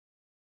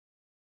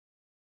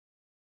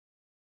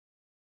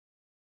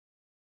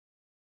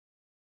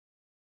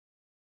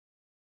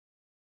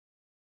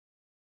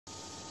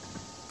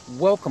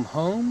Welcome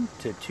home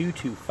to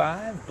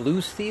 225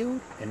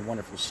 Belewsfield in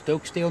wonderful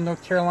Stokesdale,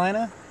 North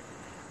Carolina.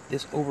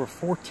 This over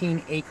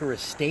 14-acre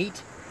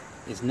estate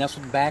is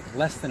nestled back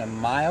less than a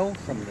mile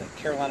from the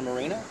Carolina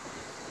Marina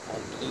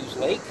on Belews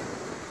Lake.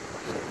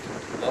 So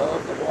if you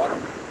love the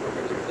water,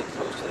 we're really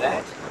close to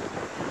that.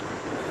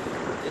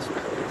 This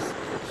place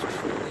is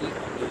truly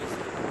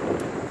amazing.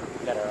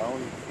 We've got our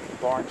own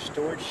barn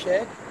storage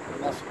shed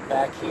nestled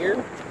back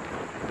here.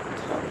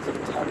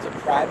 Tons of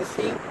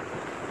privacy.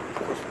 Of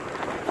course,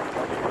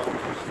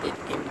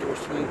 indoor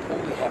swimming pool,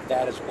 we have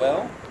that as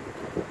well.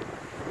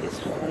 This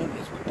home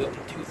is built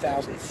in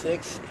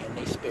 2006 and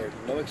they spared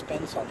no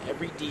expense on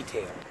every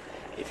detail.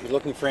 If you're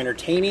looking for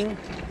entertaining,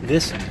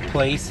 this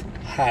place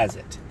has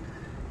it.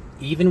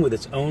 Even with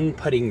its own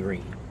putting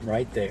green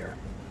right there.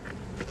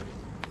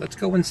 Let's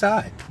go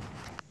inside.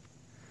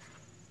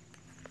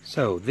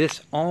 So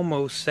this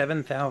almost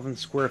 7,000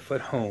 square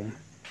foot home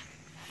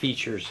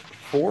features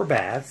 4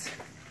 baths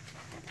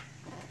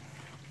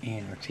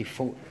and let's see,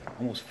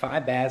 almost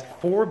 5 baths,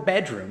 4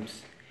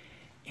 bedrooms,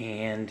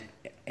 and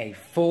a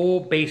full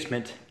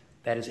basement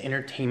that is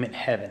entertainment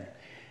heaven.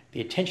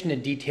 The attention to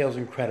detail is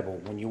incredible.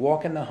 When you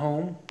walk in the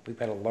home, we've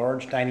got a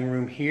large dining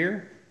room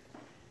here.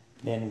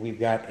 Then we've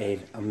got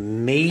an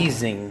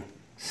amazing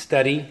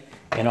study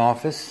and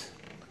office.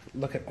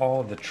 Look at all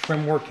of the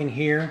trim work in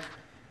here.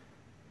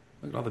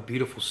 Look at all the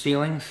beautiful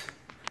ceilings.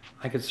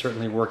 I could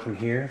certainly work in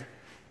here.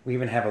 We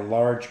even have a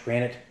large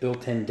granite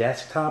built-in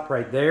desktop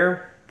right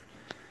there.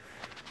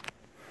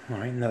 All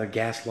right, another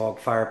gas log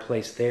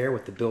fireplace there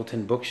with the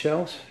built-in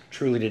bookshelves.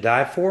 Truly to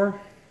die for.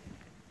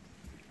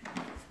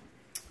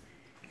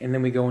 And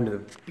then we go into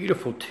the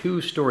beautiful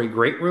 2-story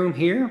great room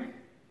here.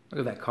 Look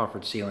at that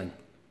coffered ceiling.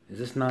 Is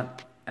this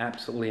not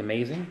absolutely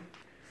amazing?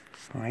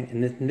 All right,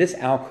 and this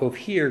alcove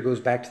here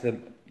goes back to the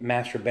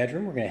master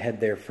bedroom. We're going to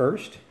head there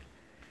first.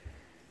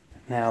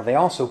 Now, they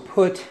also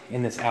put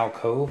in this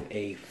alcove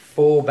a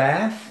full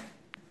bath.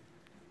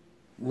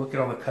 Look at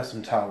all the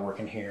custom tile work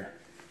in here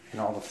and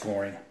all the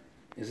flooring.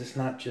 Is this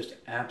not just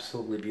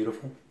absolutely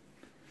beautiful?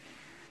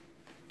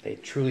 They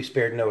truly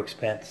spared no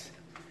expense.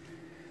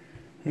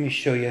 Let me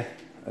show you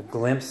a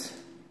glimpse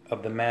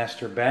of the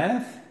master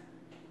bath.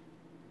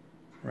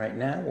 Right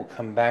now, we'll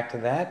come back to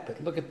that,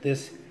 but look at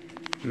this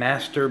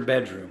master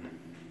bedroom.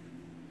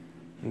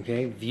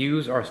 Okay,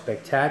 views are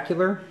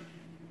spectacular.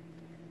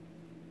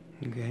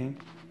 Okay,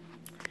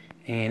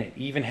 and it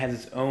even has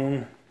its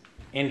own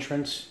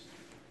entrance,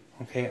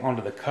 okay,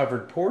 onto the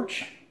covered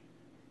porch.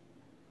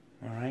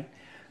 All right.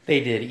 They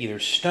did either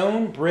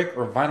stone, brick,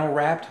 or vinyl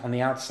wrapped on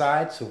the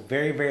outside, so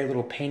very, very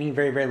little painting,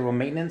 very, very little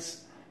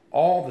maintenance.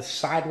 All the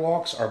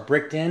sidewalks are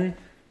bricked in.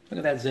 Look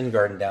at that Zen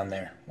Garden down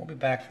there. We'll be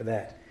back for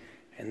that.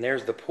 And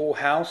there's the pool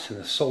house and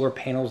the solar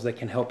panels that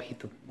can help heat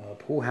the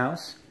pool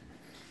house.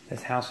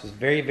 This house is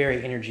very,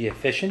 very energy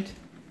efficient.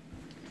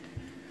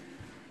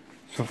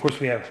 So, of course,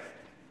 we have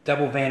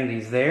double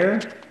vanities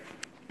there.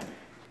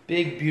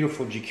 Big,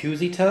 beautiful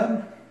jacuzzi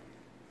tub.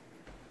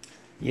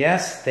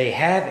 Yes, they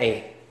have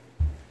a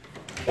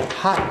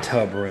hot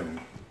tub room.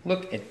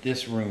 Look at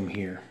this room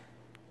here.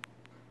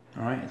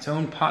 All right, its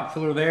own pot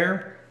filler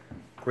there.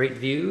 Great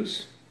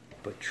views,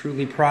 but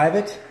truly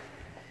private.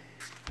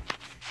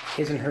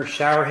 His and her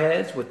shower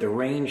heads with the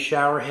rain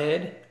shower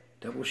head,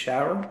 double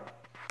shower.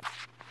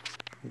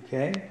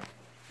 Okay,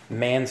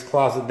 man's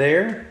closet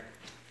there.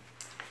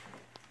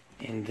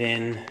 And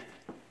then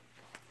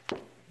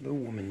the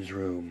woman's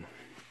room.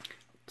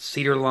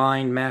 Cedar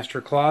lined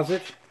master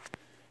closet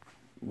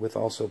with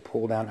also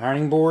pull down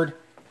ironing board.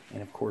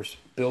 And of course,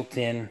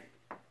 built-in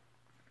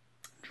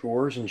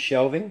drawers and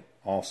shelving,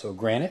 also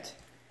granite.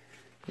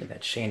 Look at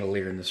that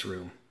chandelier in this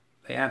room.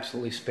 They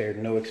absolutely spared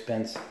no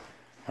expense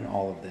on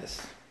all of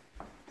this.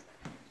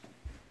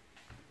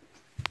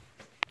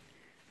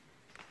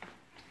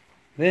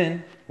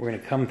 Then, we're going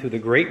to come through the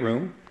great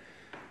room.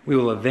 We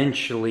will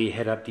eventually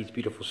head up these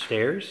beautiful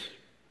stairs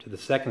to the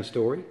 2nd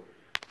story.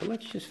 But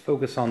let's just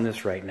focus on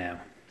this right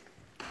now.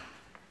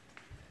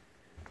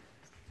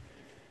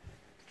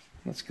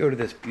 Let's go to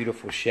this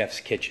beautiful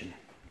chef's kitchen,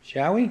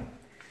 shall we?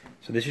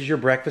 So this is your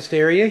breakfast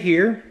area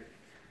here.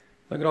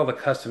 Look at all the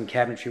custom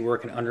cabinetry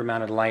work and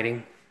undermounted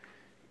lighting.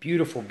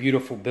 Beautiful,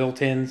 beautiful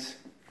built-ins.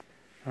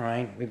 All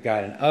right, we've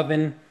got an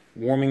oven,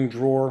 warming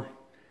drawer,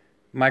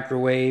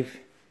 microwave,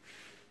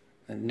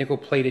 a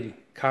nickel-plated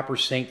copper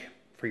sink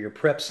for your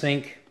prep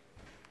sink.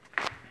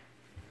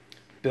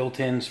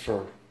 Built-ins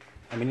for,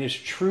 I mean, it's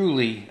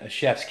truly a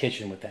chef's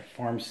kitchen with that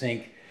farm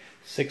sink,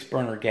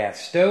 6-burner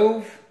gas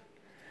stove.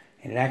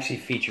 And it actually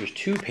features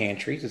 2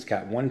 pantries. It's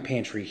got 1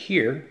 pantry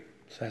here.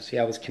 So I see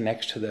how this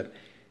connects to the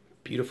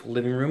beautiful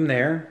living room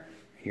there,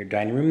 and your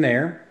dining room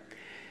there.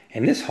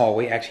 And this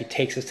hallway actually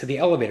takes us to the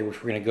elevator,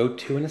 which we're going to go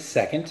to in a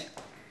second.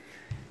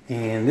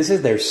 And this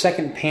is their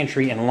 2nd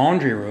pantry and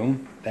laundry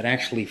room that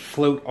actually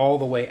float all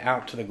the way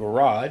out to the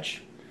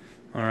garage.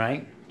 All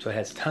right, so it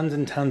has tons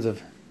and tons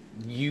of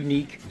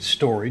unique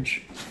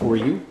storage for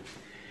you.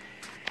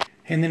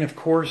 And then, of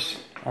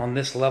course, on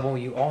this level,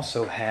 you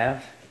also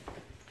have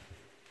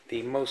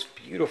the most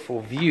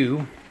beautiful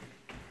view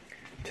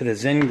to the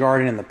Zen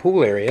Garden and the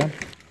pool area.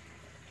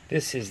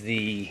 This is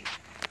the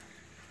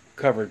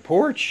covered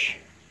porch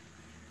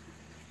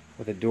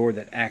with a door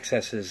that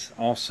accesses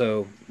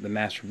also the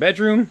master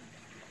bedroom.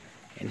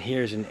 And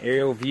here's an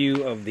aerial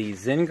view of the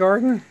Zen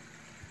Garden.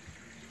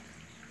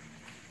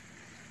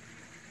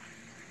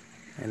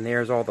 And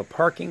there's all the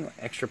parking,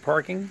 extra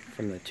parking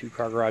from the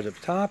 2-car garage up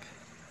top.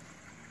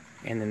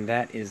 And then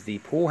that is the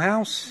pool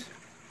house.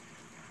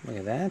 Look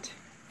at that.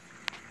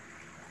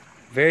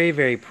 Very,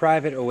 very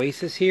private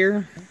oasis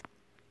here.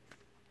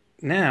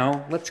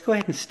 Now, let's go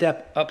ahead and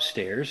step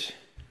upstairs,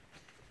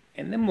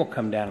 and then we'll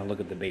come down and look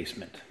at the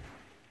basement.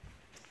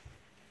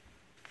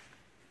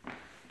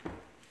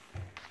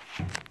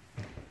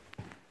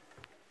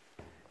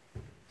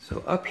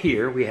 So up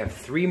here, we have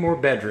 3 more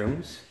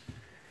bedrooms.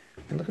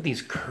 And look at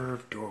these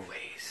curved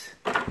doorways.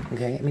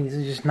 Okay, I mean, this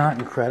is just not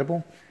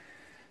incredible.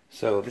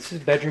 So this is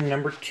bedroom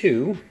number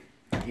 2.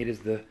 It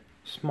is the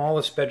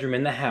smallest bedroom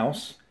in the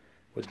house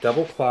with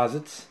double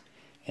closets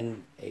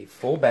and a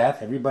full bath.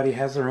 Everybody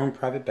has their own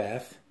private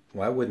bath.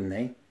 Why wouldn't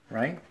they,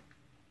 right?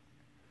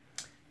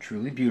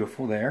 Truly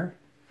beautiful there.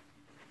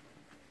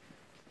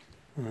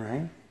 All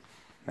right.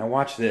 Now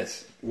watch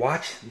this.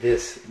 Watch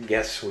this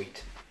guest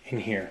suite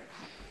in here.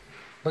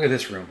 Look at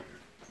this room.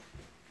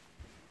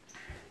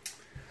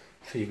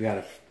 So you've got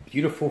a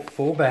beautiful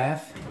full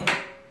bath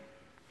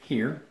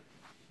here.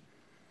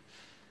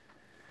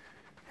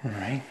 All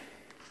right.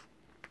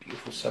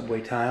 Beautiful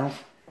subway tiles.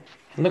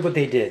 And look what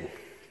they did.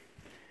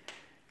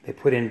 They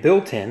put in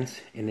built-ins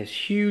in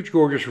this huge,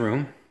 gorgeous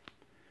room.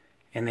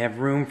 And they have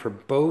room for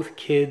both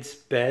kids'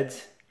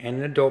 beds and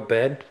an adult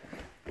bed,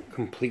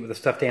 complete with a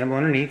stuffed animal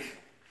underneath.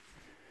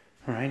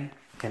 All right.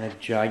 And a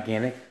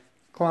gigantic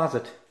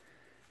closet.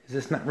 Is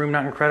this room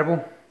not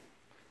incredible?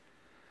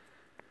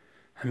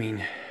 I mean,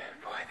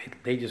 boy,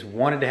 they just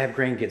wanted to have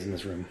grandkids in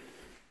this room.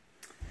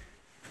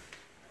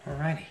 All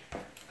righty.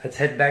 Let's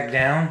head back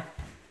down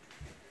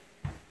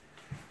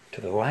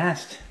to the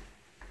last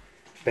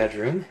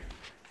bedroom.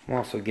 We'll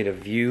also get a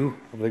view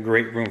of the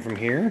great room from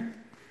here.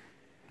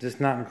 Is this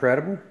not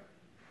incredible?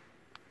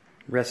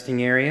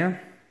 Resting area.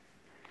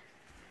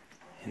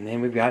 And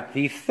then we've got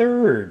the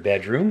 3rd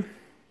bedroom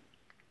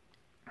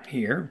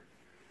here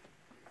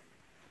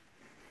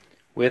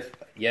with,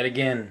 yet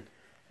again,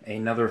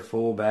 another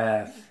full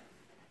bath.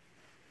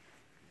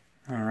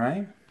 All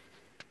right.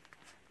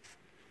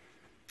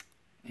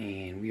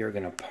 And we are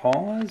going to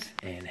pause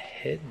and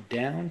head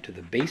down to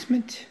the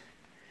basement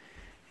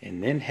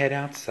and then head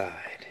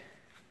outside.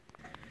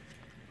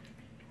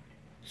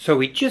 So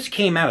we just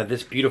came out of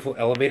this beautiful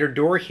elevator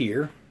door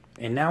here,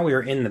 and now we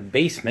are in the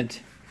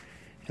basement.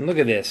 And look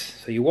at this.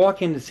 So you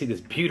walk in to see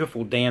this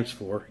beautiful dance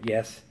floor.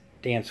 Yes,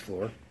 dance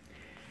floor.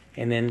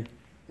 And then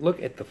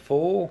look at the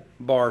full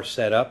bar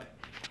setup.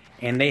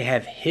 And they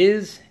have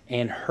his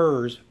and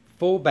hers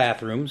full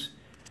bathrooms,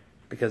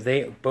 because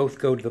they both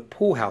go to the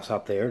pool house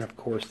out there, and of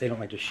course they don't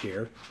like to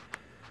share.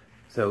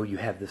 So you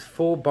have this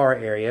full bar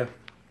area,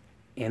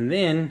 and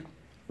then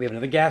we have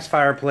another gas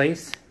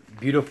fireplace,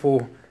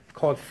 beautiful,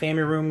 called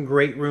family room,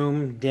 great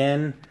room,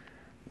 den.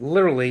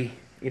 Literally,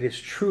 it is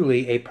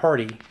truly a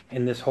party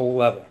in this whole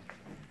level.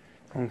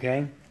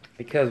 Okay?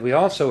 Because we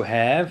also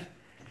have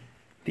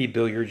the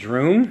billiards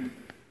room,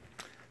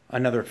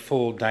 another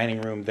full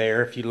dining room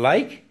there if you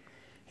like.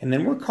 And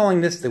then we're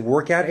calling this the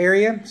workout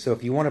area. So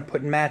if you want to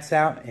put mats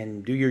out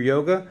and do your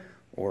yoga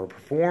or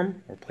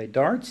perform or play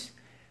darts,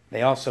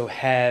 they also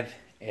have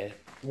a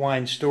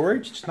wine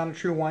storage. It's not a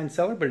true wine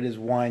cellar, but it is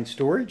wine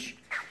storage.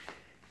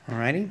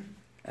 Alrighty.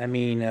 I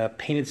mean,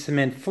 painted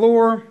cement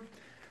floor,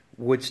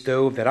 wood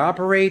stove that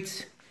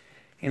operates.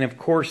 And of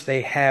course,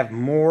 they have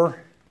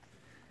more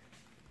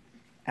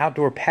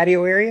outdoor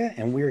patio area.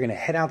 And we're going to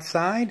head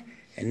outside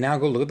and now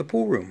go look at the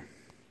pool room.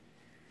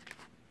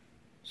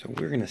 So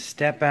we're going to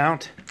step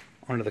out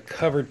onto the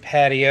covered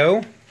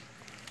patio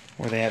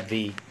where they have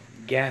the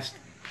gas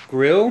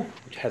grill,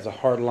 which has a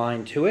hard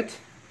line to it.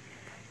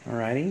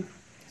 Alrighty.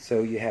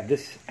 So you have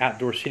this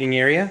outdoor seating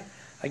area.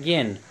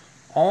 Again,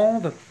 all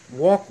the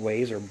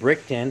walkways are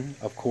bricked in,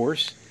 of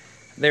course.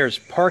 There's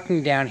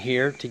parking down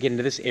here to get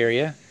into this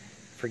area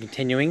for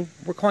continuing.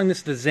 We're calling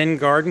this the Zen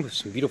Garden with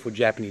some beautiful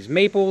Japanese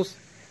maples,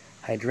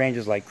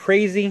 hydrangeas like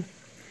crazy.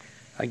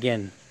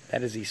 Again,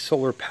 that is the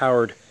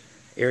solar-powered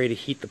area to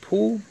heat the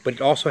pool, but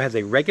it also has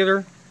a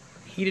regular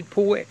heated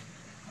pool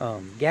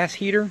gas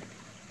heater.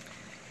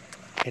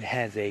 It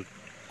has a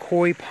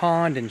koi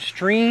pond and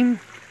stream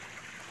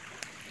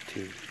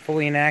to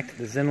fully enact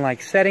the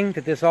zen-like setting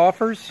that this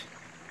offers.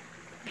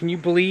 Can you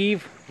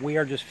believe we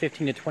are just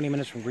 15 to 20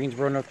 minutes from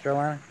Greensboro, North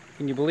Carolina?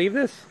 Can you believe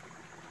this?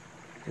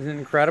 Isn't it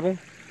incredible?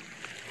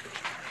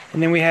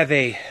 And then we have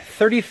a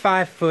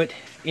 35-foot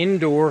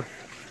indoor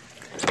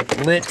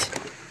lit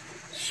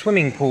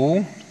swimming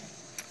pool.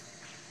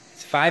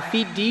 5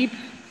 feet deep.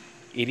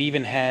 It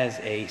even has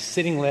a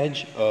sitting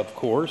ledge, of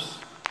course,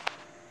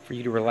 for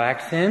you to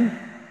relax in.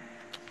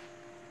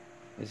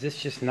 Is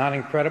this just not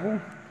incredible?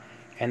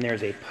 And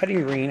there's a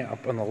putting green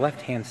up on the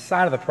left-hand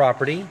side of the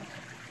property.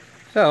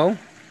 So,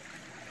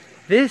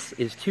 this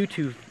is 2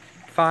 to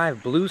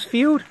 5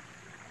 Belewsfield,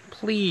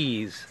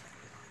 please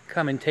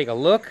come and take a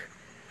look.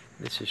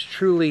 This is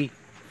truly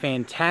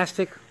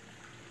fantastic,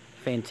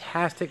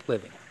 fantastic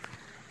living.